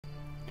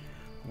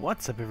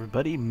What's up,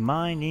 everybody?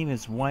 My name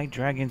is White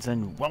Dragons,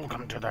 and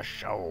welcome to the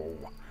show.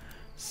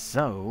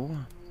 So,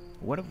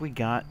 what have we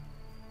got?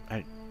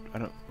 I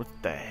don't. What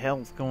the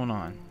hell's going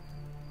on?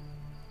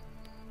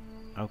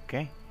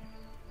 Okay,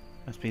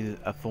 must be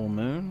a full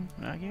moon,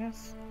 I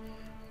guess.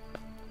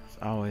 It's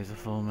always a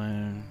full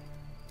moon.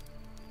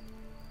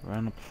 We're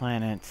on a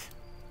planet.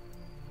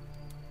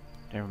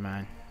 Never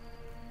mind.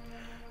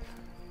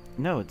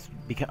 No, it's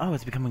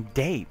becoming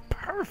day.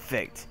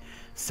 Perfect.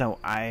 So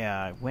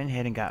I went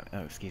ahead and got.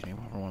 Oh, excuse me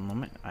for one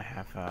moment. I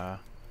have a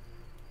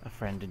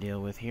friend to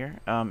deal with here.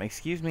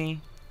 Excuse me.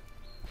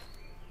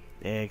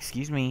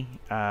 Excuse me.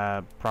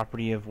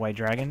 Property of White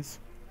Dragons.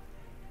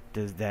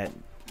 Does that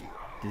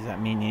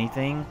mean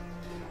anything?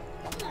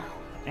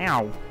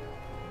 Ow.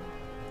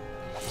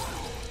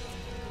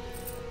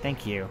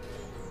 Thank you.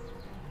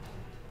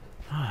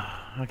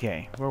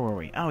 Okay, where were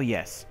we? Oh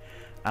yes.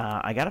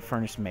 I got a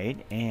furnace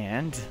made,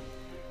 and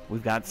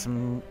we've got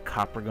some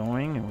copper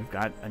going, and we've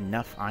got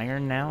enough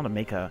iron now to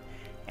make a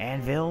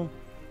anvil.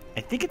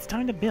 I think it's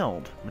time to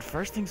build, but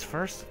first things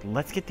first,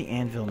 let's get the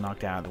anvil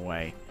knocked out of the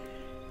way.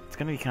 It's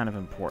going to be kind of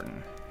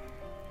important.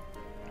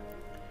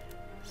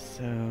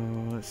 So,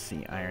 let's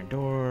see, iron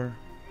door.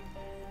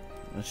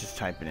 Let's just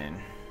type it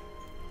in.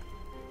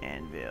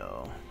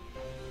 Anvil.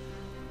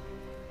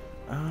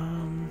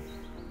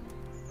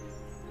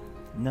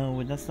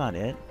 No, that's not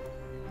it.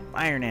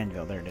 Iron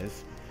anvil, there it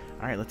is.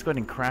 Alright, let's go ahead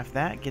and craft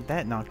that, get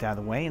that knocked out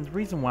of the way. And the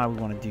reason why we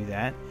want to do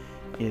that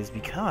is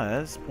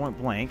because, point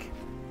blank,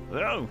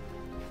 oh,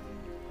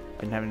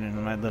 been having it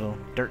in my little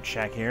dirt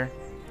shack here.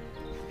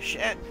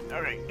 Shit!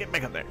 Alright, get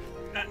back up there.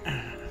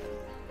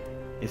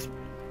 It's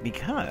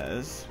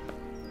because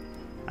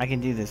I can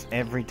do this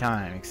every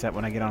time, except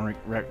when I get on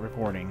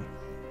recording.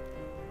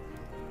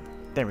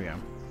 There we go.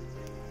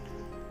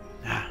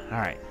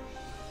 Alright.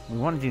 We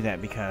want to do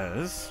that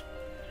because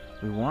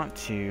we want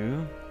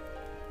to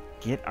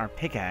get our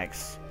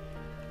pickaxe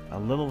a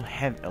little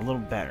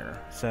better,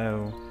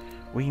 so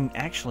we can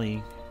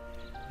actually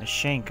a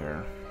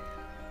shanker.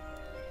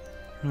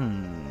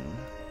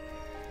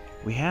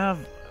 We have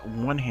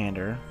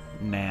one-hander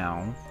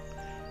now.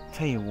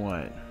 Tell you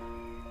what,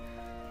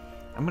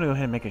 I'm gonna go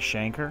ahead and make a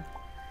shanker,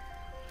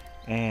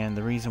 and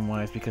the reason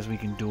why is because we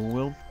can dual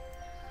wield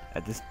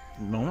at this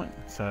moment.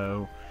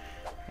 So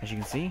as you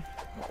can see,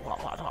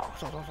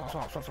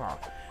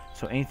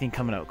 so anything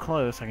coming up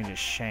close I can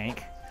just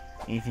shank.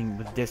 Anything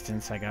with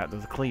distance, I got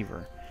the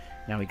cleaver.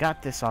 Now we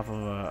got this off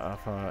of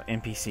a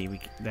NPC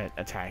that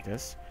attacked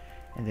us,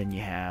 and then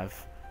you have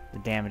the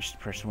damage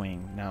per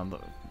swing. Now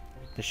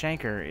the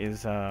shanker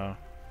is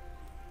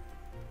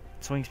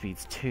swing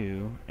speed's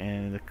 2,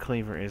 and the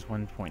cleaver is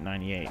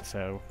 1.98.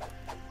 So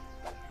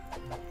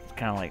it's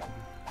kind of like,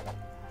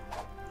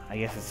 I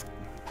guess it's,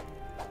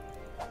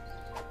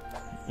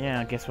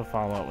 yeah. I guess we'll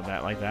follow up with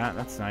that like that.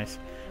 That's nice.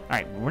 All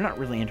right, we're not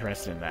really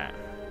interested in that.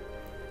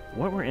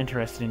 What we're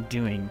interested in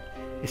doing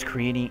is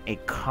creating a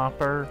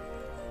copper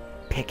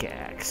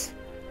pickaxe,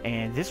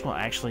 and this will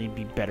actually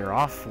be better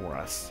off for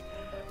us,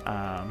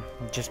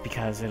 just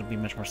because it'll be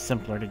much more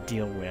simpler to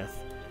deal with.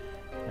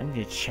 I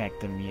need to check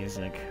the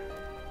music.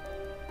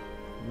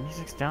 The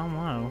music's down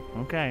low.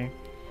 Okay.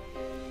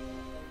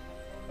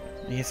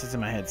 I guess it's in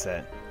my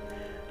headset.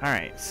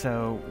 Alright,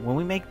 so when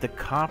we make the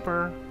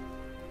copper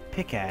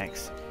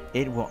pickaxe,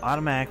 it will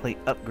automatically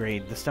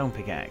upgrade the stone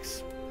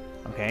pickaxe.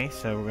 Okay,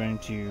 so we're going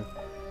to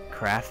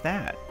craft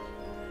that,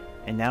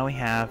 and now we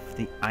have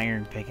the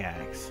iron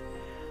pickaxe.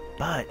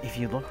 But if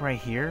you look right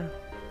here,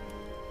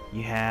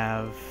 you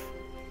have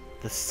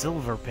the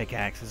silver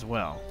pickaxe as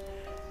well.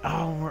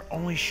 Oh, we're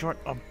only short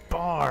a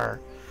bar.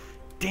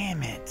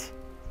 Damn it.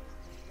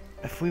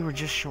 If we were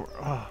just short,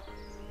 oh,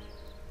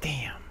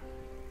 damn.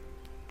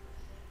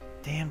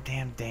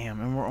 Damn.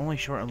 And we're only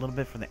short a little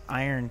bit for the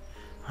iron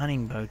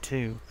hunting bow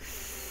too.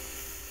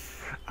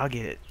 I'll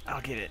get it. I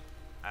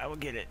will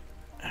get it.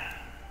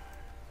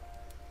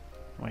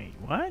 Wait,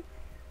 what?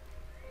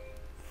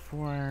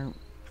 To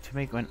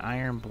make an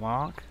iron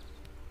block?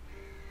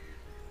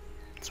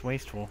 It's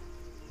wasteful.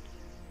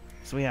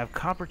 So we have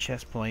copper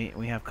chest plate,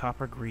 we have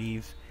copper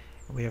greaves,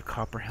 and we have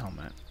copper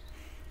helmet.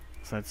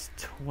 So that's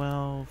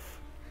 12.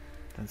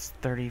 That's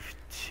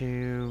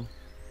 32.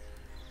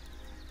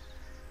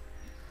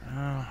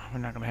 Oh, we're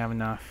not gonna have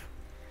enough.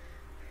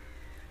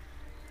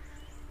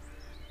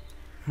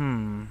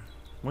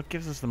 What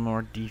gives us the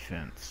more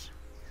defense?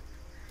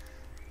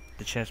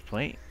 The chest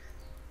plate?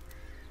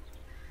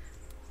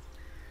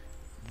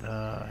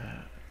 The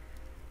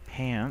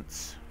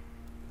pants.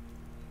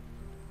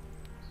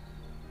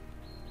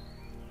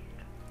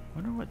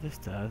 Wonder what this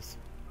does.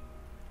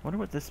 Wonder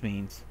what this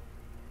means.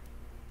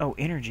 Oh,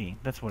 energy.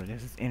 That's what it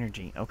is. It's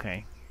energy.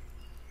 Okay.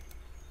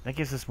 That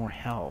gives us more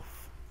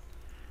health.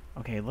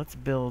 Okay, let's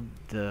build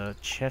the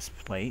chest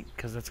plate,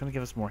 because that's going to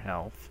give us more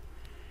health.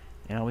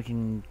 And all we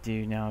can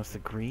do now is the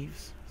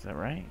greaves. Is that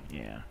right?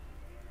 Yeah.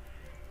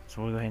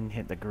 So we'll go ahead and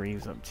hit the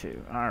greaves up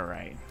too.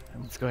 Alright.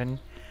 Let's go ahead and...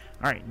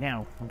 Alright,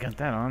 now we got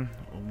that on.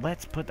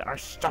 Let's put our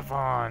stuff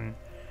on.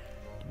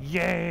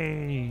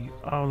 Yay!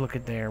 Oh, look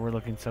at there. We're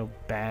looking so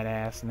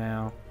badass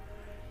now.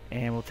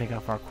 And we'll take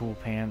off our cool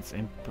pants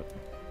and put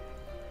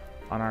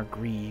on our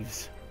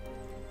greaves.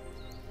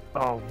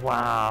 Oh,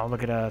 wow.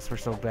 Look at us. We're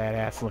so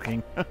badass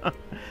looking.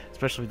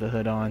 Especially with the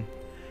hood on.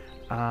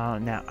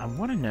 Now, I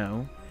want to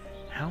know,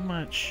 how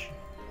much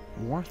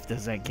warmth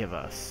does that give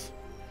us?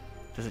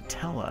 Does it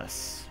tell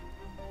us?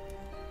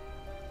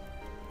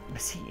 I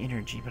see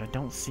energy, but I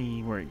don't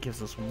see where it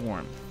gives us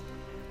warmth.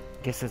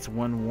 Guess that's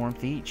 1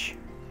 warmth each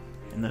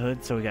in the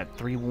hood, so we got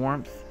 3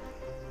 warmth.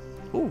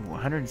 Ooh,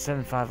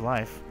 175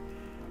 life.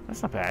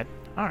 That's not bad.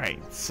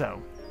 Alright,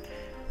 so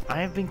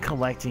I have been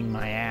collecting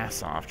my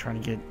ass off,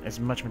 trying to get as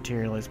much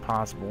material as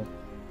possible.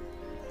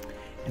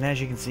 And as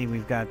you can see,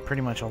 we've got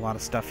pretty much a lot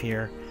of stuff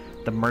here.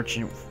 The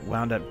merchant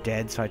wound up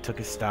dead, so I took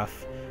his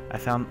stuff. I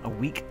found a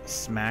weak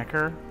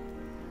smacker.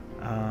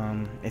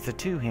 It's a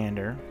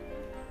 2-hander,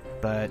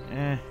 but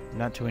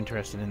not too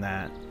interested in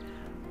that.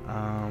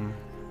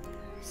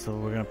 So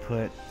we're gonna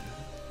put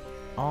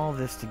all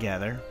this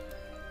together,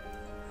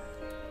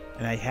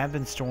 and I have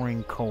been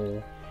storing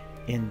coal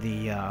in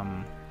the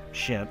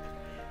ship,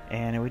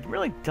 and we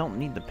really don't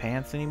need the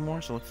pants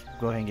anymore, so let's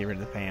go ahead and get rid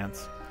of the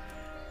pants.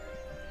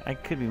 I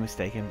could be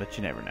mistaken, but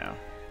you never know.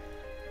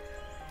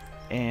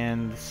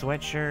 And the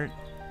sweatshirt,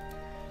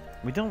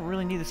 we don't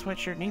really need the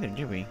sweatshirt neither,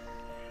 do we?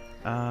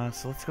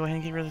 So let's go ahead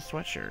and get rid of the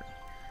sweatshirt.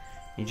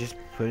 You just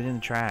put it in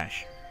the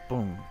trash.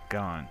 Boom,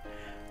 gone.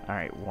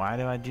 Alright, why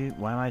am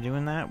I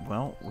doing that?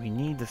 Well, we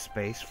need the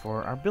space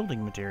for our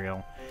building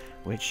material,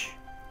 which,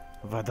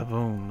 vada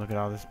boom, look at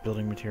all this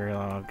building material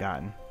I've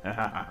gotten.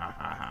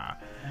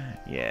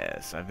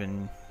 Yes, I've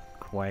been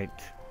quite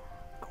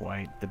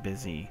the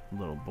busy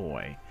little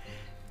boy.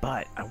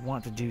 But I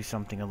want to do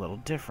something a little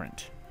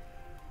different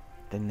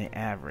than the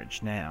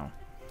average now.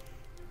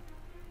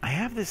 I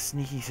have this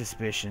sneaky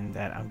suspicion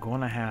that I'm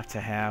going to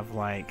have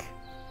like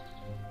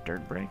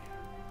dirt brick.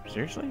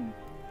 Seriously?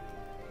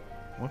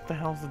 What the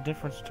hell's the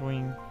difference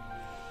between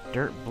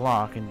dirt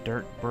block and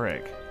dirt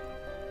brick?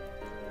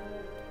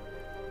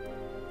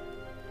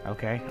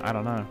 Okay, I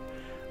don't know.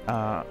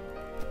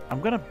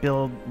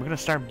 We're gonna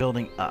start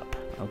building up,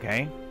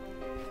 okay?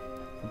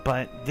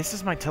 But this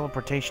is my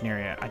teleportation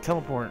area. I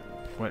teleport,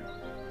 what?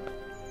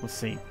 Let's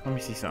see. Let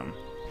me see something.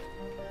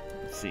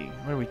 Let's see.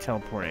 Where do we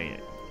teleport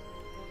it?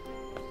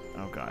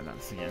 Oh god, not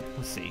this again.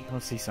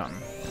 Let's see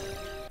something.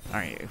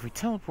 Alright, if we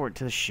teleport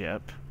to the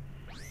ship,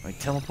 we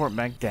teleport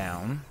back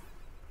down.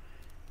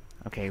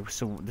 Okay,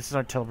 so this is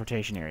our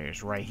teleportation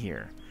areas right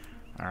here.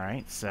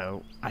 Alright,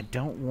 so I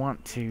don't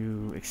want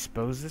to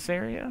expose this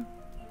area.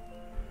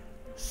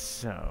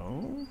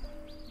 So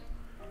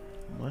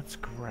let's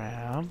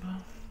grab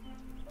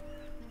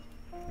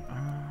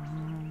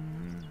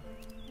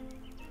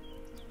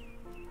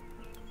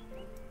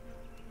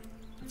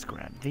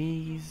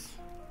these.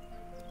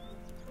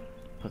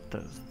 Put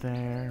those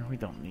there. We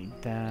don't need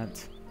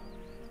that.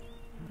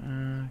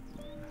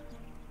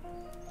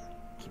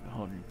 Keep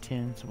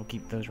 110, so we'll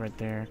keep those right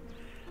there.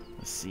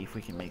 Let's see if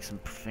we can make some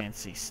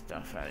fancy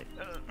stuff out of it.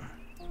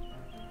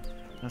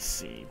 Let's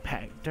see.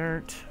 Pack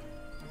dirt.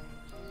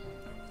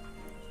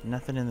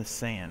 Nothing in the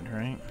sand,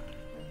 right?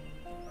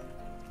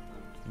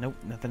 Nope,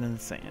 nothing in the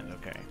sand.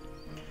 Okay.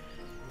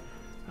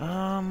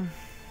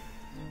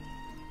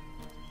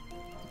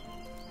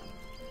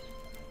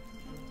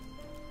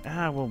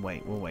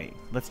 We'll wait.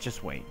 Let's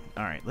just wait.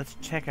 Alright, let's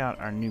check out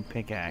our new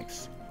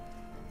pickaxe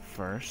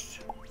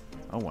first.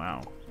 Oh,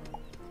 wow.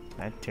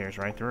 That tears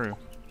right through.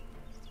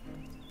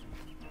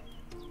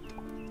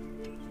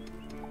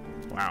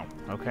 Wow,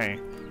 okay.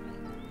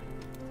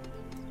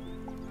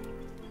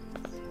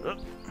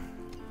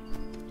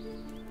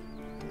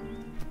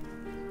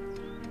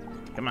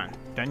 Come on,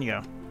 down you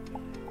go.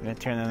 I'm gonna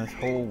tear down this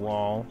whole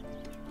wall.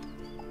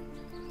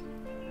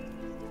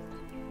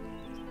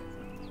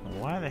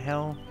 Why the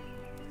hell?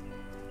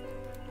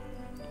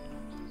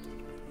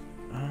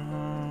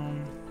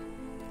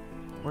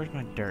 Where's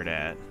my dirt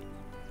at?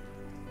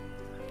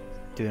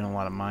 Doing a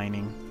lot of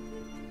mining.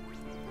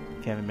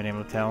 If you haven't been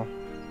able to tell.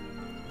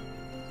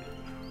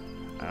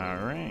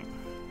 Alright.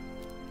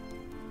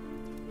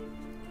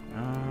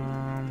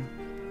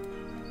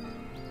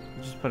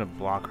 Just put a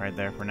block right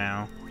there for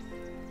now.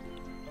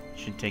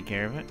 Should take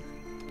care of it.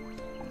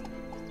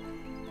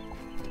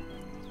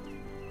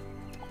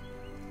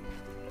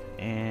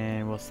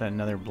 And we'll set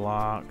another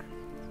block.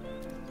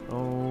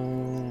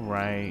 Oh,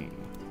 right.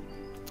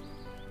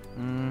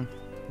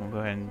 We'll go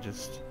ahead and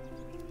just...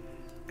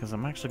 Because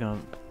I'm actually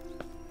gonna...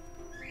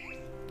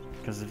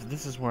 Because if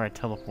this is where I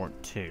teleport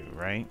to,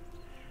 right?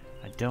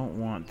 I don't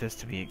want this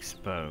to be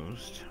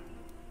exposed.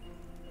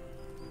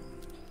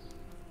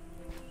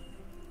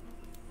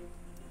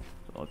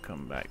 So I'll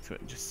come back to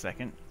it in just a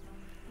second.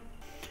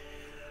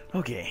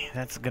 Okay,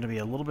 that's gonna be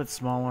a little bit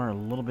smaller, a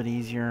little bit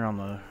easier on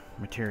the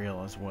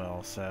material as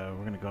well. So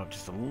we're gonna go up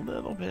just a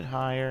little bit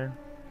higher.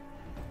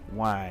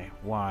 Why?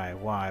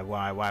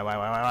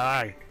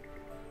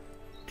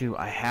 Do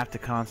I have to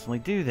constantly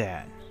do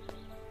that?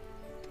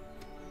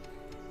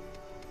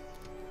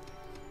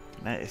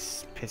 That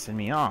is pissing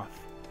me off.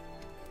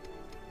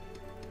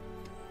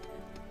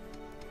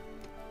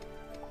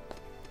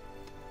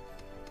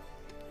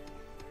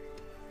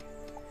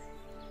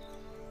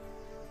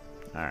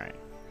 Alright.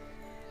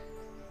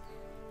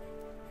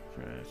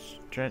 So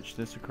stretch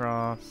this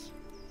across.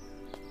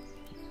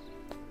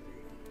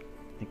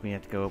 I think we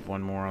have to go up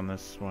one more on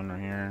this one right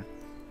here.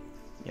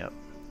 Yep.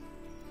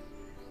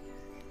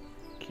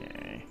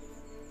 Okay.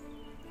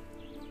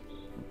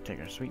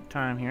 Take our sweet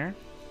time here.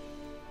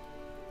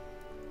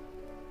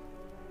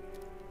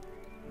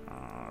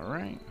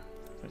 Alright.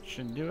 That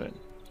should do it.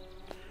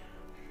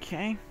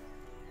 Okay.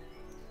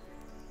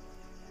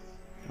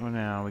 So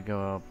now we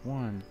go up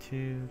 1,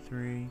 2,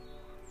 3,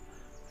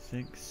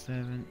 6,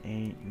 7,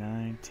 8,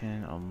 9,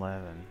 10,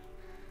 11.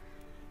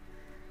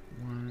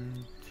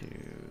 1, 2,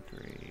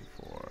 3,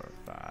 4,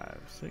 5,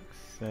 6,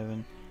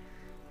 7,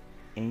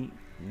 8,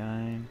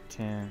 9,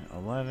 10,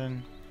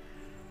 11.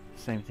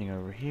 Same thing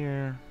over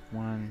here.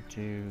 1,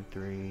 2,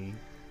 3,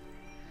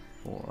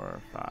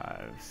 4,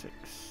 5, 6,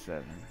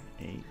 7,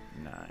 8,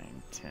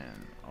 9, 10,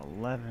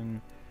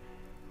 11.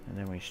 And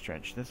then we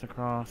stretch this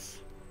across.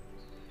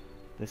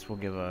 This will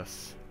give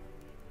us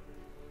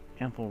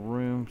ample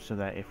room so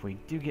that if we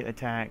do get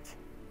attacked,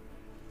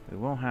 we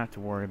won't have to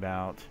worry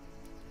about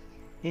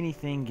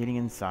anything getting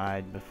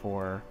inside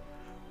before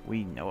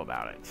we know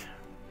about it.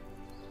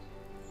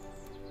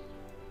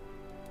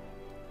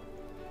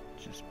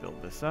 Just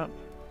build this up.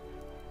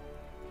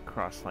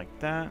 Cross like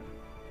that.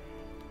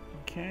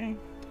 Okay.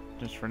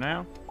 Just for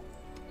now.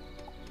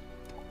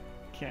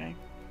 Okay.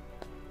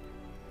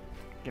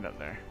 Get up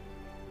there.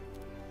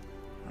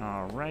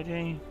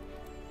 Alrighty.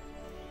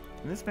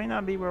 This may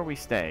not be where we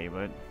stay,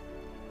 but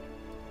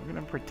we're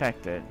gonna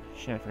protect it.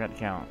 Shit, I forgot to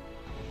count.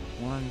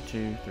 1,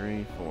 2,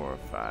 3, 4,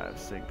 5,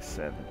 6,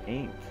 7,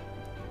 8,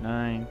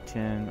 9,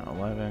 10,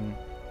 11.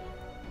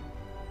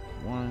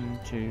 1,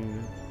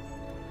 2,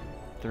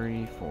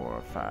 3,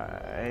 4,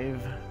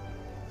 5,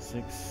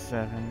 6,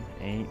 7,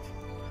 8,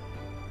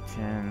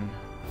 10,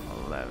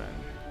 11.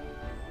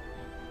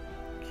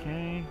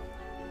 Okay.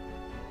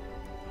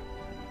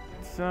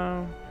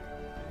 So,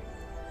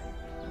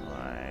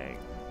 like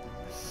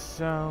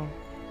so.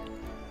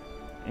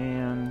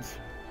 And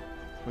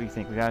what do you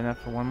think? We got enough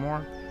for one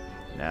more?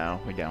 No,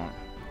 we don't.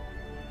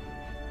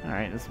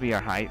 Alright, this will be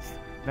our height.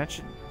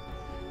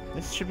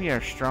 This should be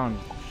our strong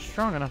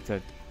enough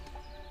to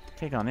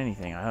take on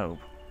anything, I hope.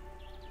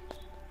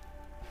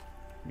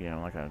 You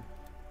know, like a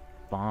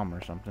bomb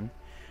or something.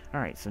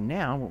 Alright, so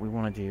now what we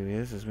want to do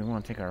is we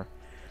want to take our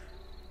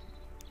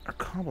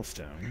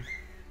cobblestone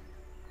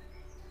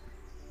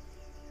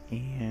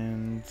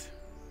and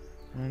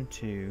 1,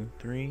 2,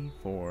 3,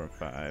 4,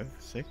 5,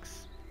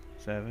 6,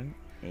 7,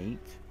 8,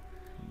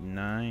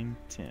 9,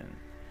 10.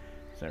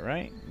 Is that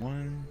right?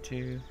 1,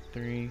 2,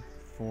 3,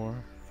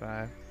 4,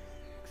 5,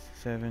 6,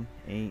 7,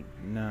 8,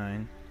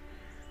 9.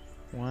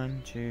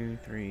 1, 2,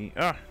 3.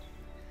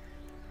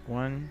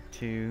 1,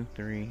 2,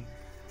 3,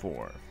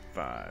 4,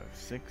 5,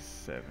 6,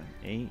 7,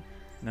 8,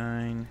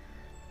 9,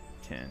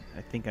 10.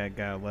 I think I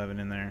got 11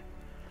 in there.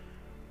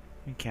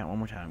 Let me count one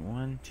more time.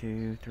 1,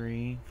 2,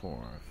 3,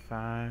 4,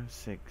 5,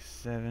 6,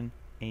 7,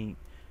 8,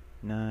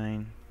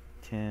 9,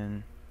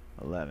 10,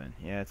 11.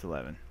 Yeah, it's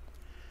 11.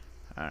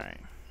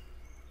 Alright.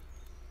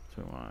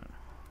 So we want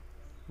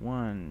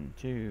 1,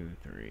 2,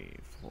 3,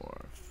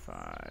 4,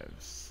 5,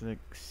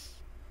 6,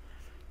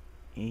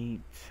 8,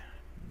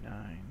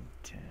 9,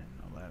 10,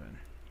 11.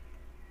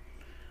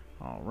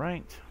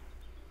 Alright.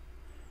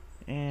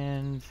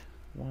 And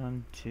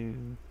 1,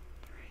 2,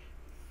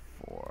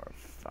 4,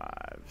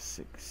 5,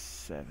 6,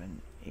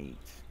 7, 8,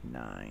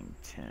 9,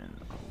 10,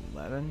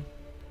 11.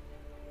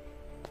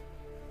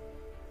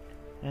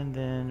 And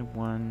then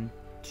 1,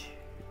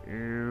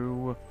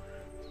 2,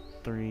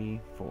 3,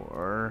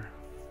 4,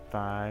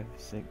 5,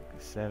 6,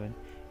 7,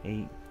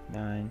 8,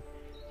 9,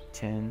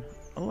 10,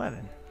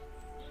 11.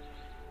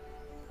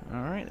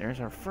 Alright, there's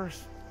our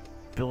first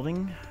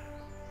building.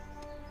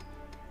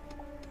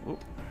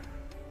 Whoop.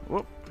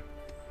 Whoop.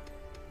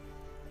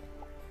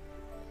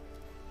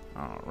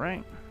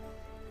 Alright.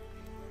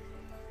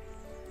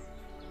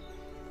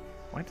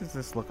 Why does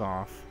this look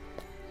off?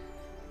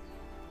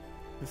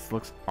 This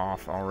looks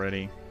off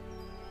already.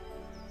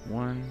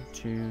 1,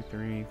 2,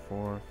 3,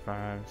 4,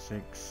 5,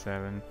 6,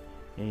 7,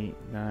 8,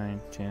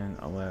 9, 10,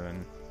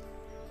 11.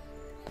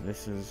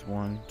 This is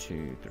 1,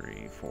 2,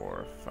 3,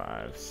 4,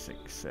 5,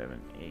 6,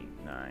 7,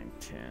 8, 9,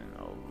 10,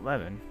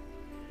 11.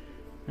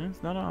 And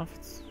it's not off,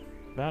 it's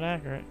about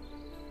accurate.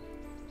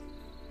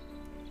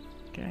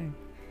 Okay.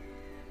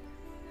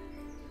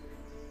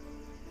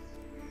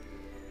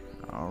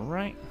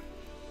 Alright.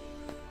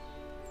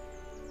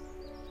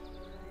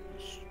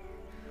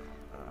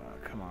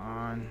 Come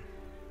on.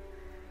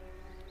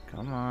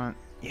 Come on.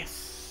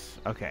 Yes.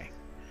 Okay.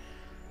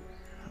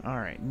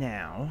 Alright,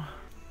 now.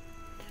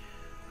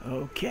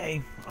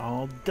 Okay,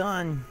 all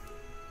done.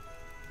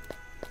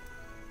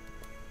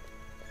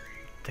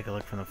 Take a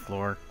look from the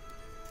floor.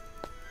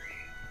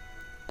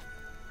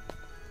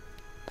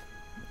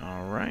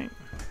 Alright.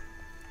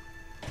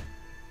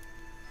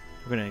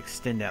 We're gonna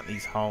extend out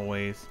these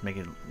hallways, make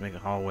it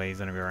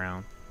hallways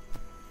underground.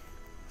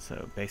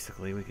 So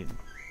basically we could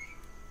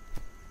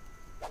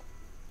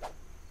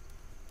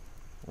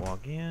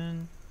walk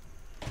in,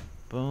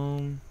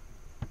 Boom.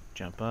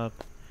 Jump up.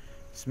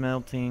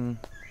 Smelting.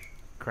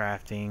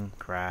 Crafting.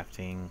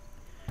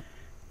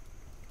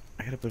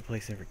 I gotta put a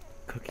place there for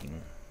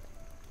cooking.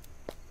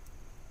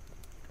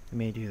 We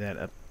may do that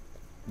up.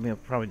 We'll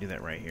probably do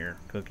that right here.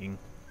 Cooking.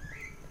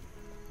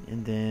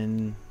 And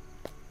then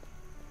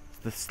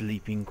the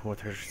sleeping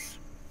quarters.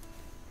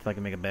 So I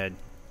can make a bed.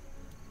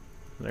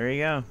 There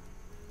you go.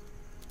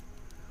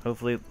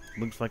 Hopefully it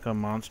looks like a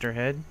monster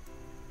head.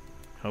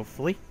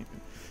 Hopefully.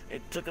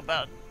 It took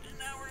about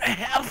an hour and a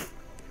half.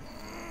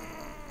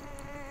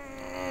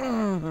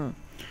 And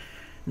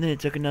then it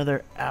took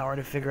another hour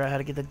to figure out how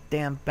to get the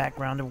damn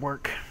background to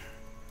work.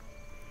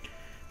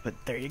 But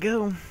there you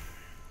go.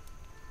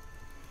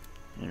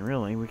 And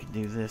really, we could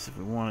do this if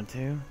we wanted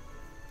to.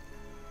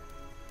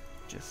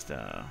 Just,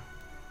 can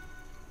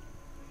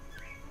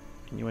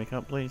you wake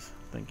up, please?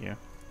 Thank you.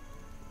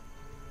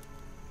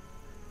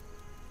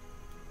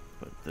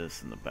 Put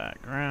this in the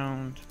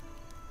background.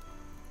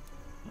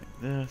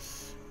 Like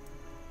this.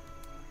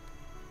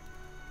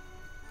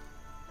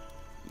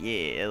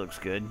 Yeah, it looks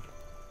good.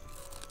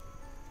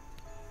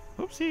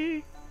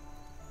 Whoopsie.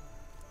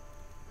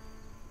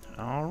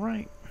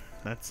 Alright.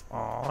 That's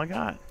all I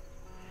got.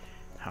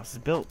 House is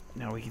built.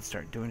 Now we can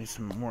start doing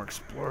some more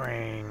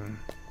exploring.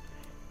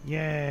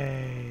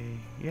 Yay.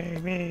 Yay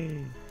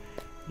me.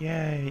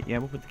 Yay. Yeah,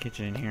 we'll put the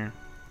kitchen in here.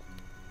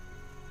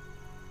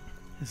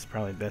 This is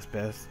probably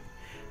the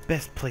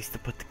best place to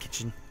put the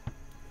kitchen.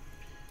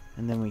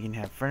 And then we can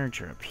have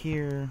furniture up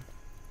here.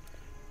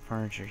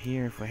 Furniture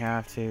here if we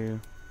have to.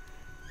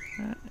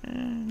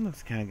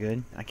 Looks kind of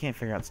good. I can't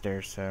figure out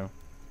stairs, so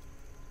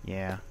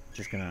yeah,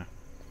 just gonna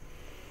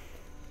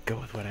go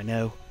with what I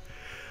know.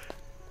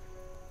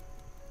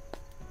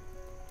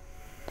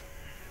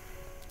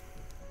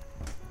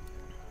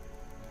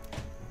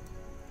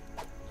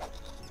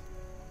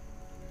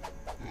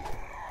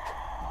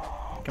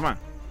 Come on.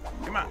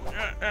 Come on.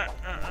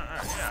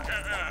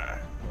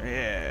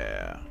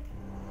 Yeah.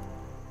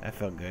 That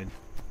felt good.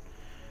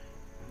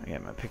 I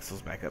got my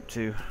pixels back up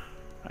too.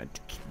 I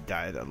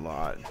died a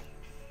lot.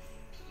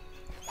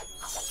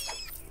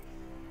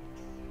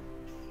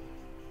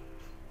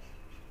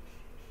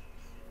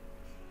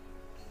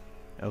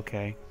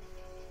 Okay.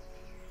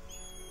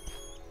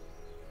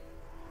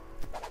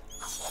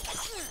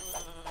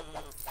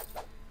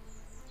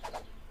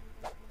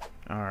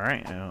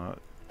 Alright.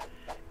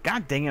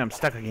 God dang it, I'm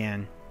stuck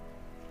again.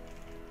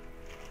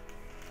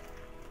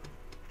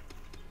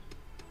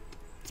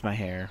 It's my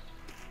hair.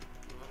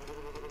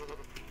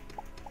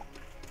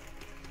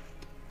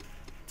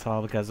 It's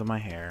all because of my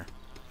hair.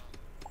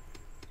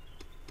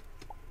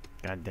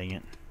 God dang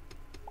it.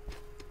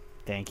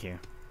 Thank you.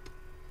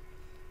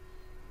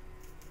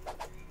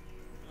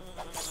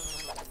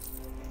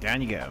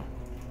 Down you go.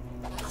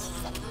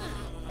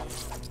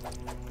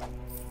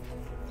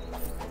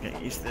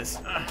 Get used to this.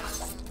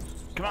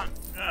 Come on.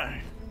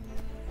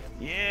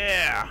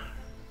 Yeah.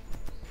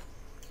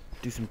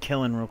 Do some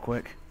killing real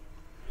quick.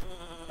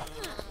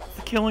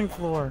 The killing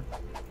floor.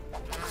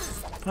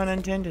 Pun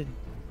intended.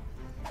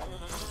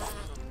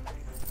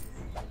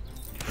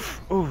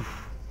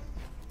 Oof.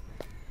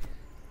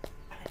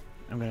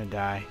 I'm gonna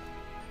die.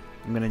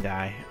 I'm gonna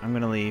die. I'm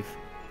gonna leave.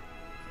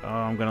 Oh,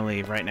 I'm gonna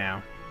leave right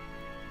now.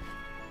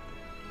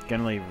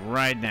 Gonna leave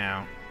right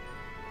now.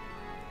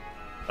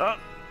 Oh,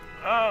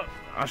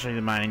 I'll show you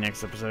the mining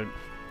next episode.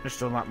 There's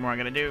still a lot more I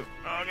gotta do.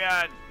 Oh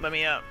God, let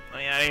me up. Let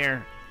me out of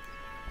here.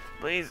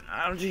 Please,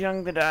 I'm too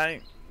young to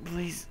die.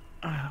 Please.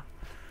 I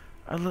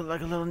look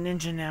like a little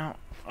ninja now.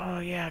 Oh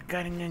yeah,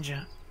 guiding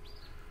ninja.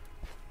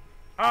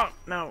 Oh,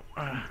 no.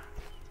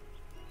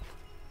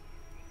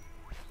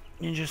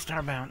 Ninja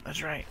Starbound.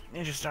 That's right.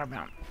 Ninja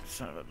Starbound.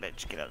 Son of a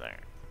bitch. Get out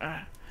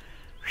there.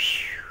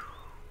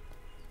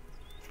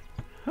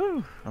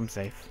 Whew. I'm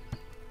safe.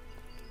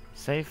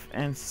 Safe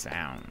and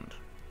sound.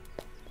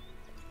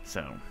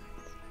 So.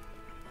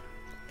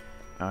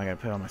 I gotta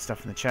put all my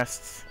stuff in the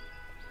chests.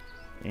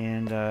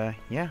 And,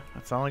 yeah.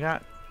 That's all I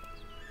got.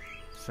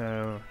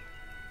 So.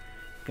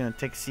 Gonna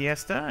take a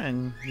siesta,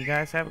 and you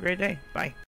guys have a great day. Bye.